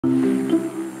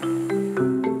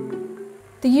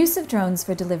The use of drones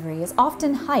for delivery is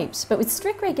often hyped, but with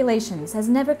strict regulations has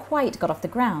never quite got off the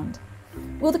ground.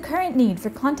 Will the current need for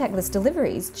contactless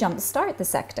deliveries jumpstart the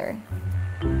sector?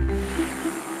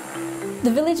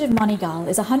 The village of Moneygall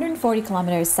is 140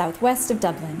 kilometres southwest of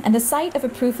Dublin and the site of a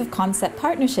proof of concept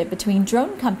partnership between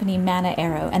drone company Mana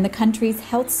Aero and the country's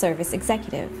health service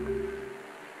executive.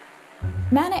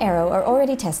 Mana Aero are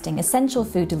already testing essential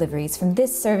food deliveries from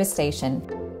this service station.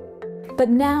 But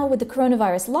now, with the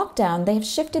coronavirus lockdown, they have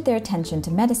shifted their attention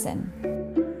to medicine.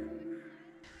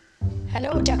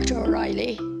 Hello, Dr.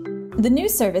 O'Reilly. The new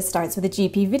service starts with a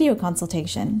GP video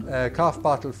consultation. A cough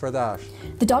bottle for that.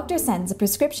 The doctor sends a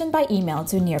prescription by email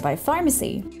to a nearby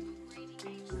pharmacy.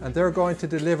 And they're going to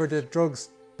deliver the drugs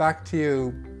back to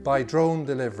you by drone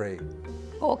delivery.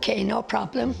 Okay, no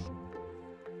problem.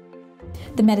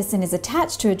 The medicine is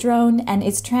attached to a drone and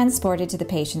is transported to the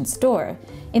patient's door.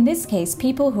 In this case,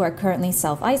 people who are currently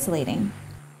self-isolating.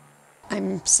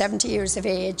 I'm 70 years of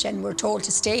age and we're told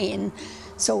to stay in,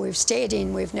 so we've stayed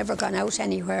in, we've never gone out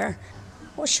anywhere.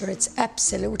 Oh sure, it's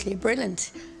absolutely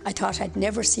brilliant. I thought I'd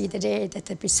never see the day that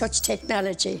there'd be such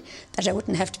technology that I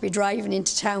wouldn't have to be driving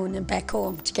into town and back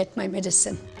home to get my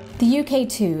medicine. The UK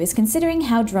too is considering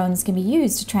how drones can be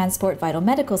used to transport vital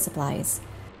medical supplies.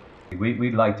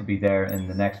 We'd like to be there in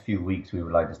the next few weeks. We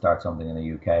would like to start something in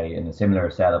the UK in a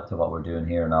similar setup to what we're doing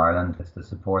here in Ireland. It's to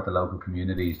support the local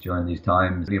communities during these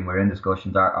times. And we're in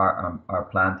discussions. Our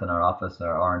plant and our office,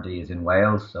 our R&D is in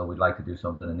Wales, so we'd like to do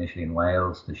something initially in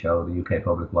Wales to show the UK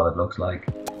public what it looks like.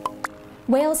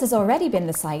 Wales has already been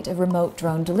the site of remote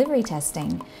drone delivery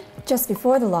testing. Just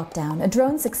before the lockdown, a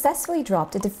drone successfully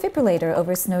dropped a defibrillator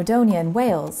over Snowdonia in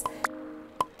Wales.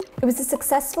 It was a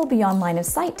successful beyond line of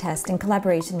sight test in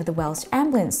collaboration with the Welsh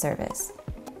Ambulance Service.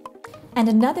 And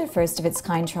another first of its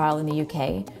kind trial in the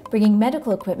UK, bringing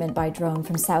medical equipment by drone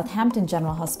from Southampton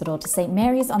General Hospital to St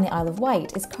Mary's on the Isle of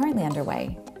Wight, is currently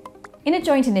underway. In a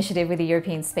joint initiative with the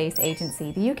European Space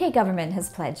Agency, the UK government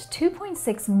has pledged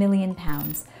 £2.6 million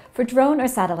for drone or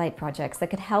satellite projects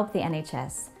that could help the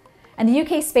NHS. And the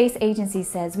UK Space Agency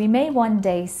says we may one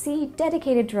day see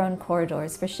dedicated drone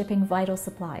corridors for shipping vital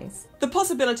supplies. The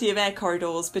possibility of air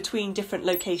corridors between different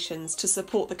locations to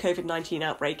support the COVID-19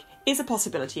 outbreak is a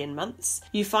possibility in months.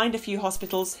 You find a few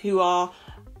hospitals who are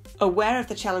aware of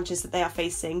the challenges that they are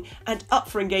facing and up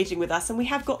for engaging with us, and we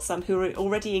have got some who are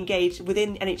already engaged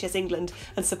within NHS England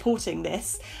and supporting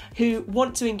this, who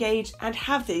want to engage and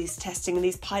have these testing and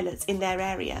these pilots in their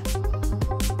area.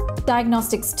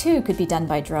 Diagnostics too could be done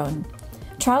by drone.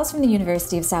 Trials from the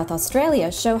University of South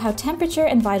Australia show how temperature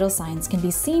and vital signs can be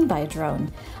seen by a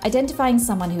drone, identifying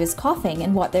someone who is coughing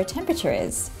and what their temperature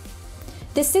is.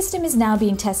 This system is now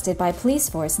being tested by a police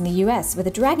force in the US with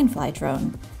a Dragonfly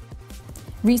drone.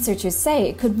 Researchers say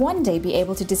it could one day be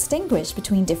able to distinguish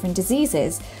between different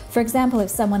diseases, for example if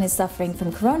someone is suffering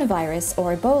from coronavirus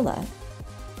or Ebola.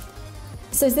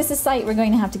 So is this a sight we're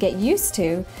going to have to get used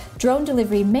to? Drone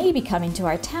delivery may be coming to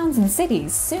our towns and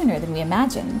cities sooner than we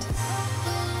imagined.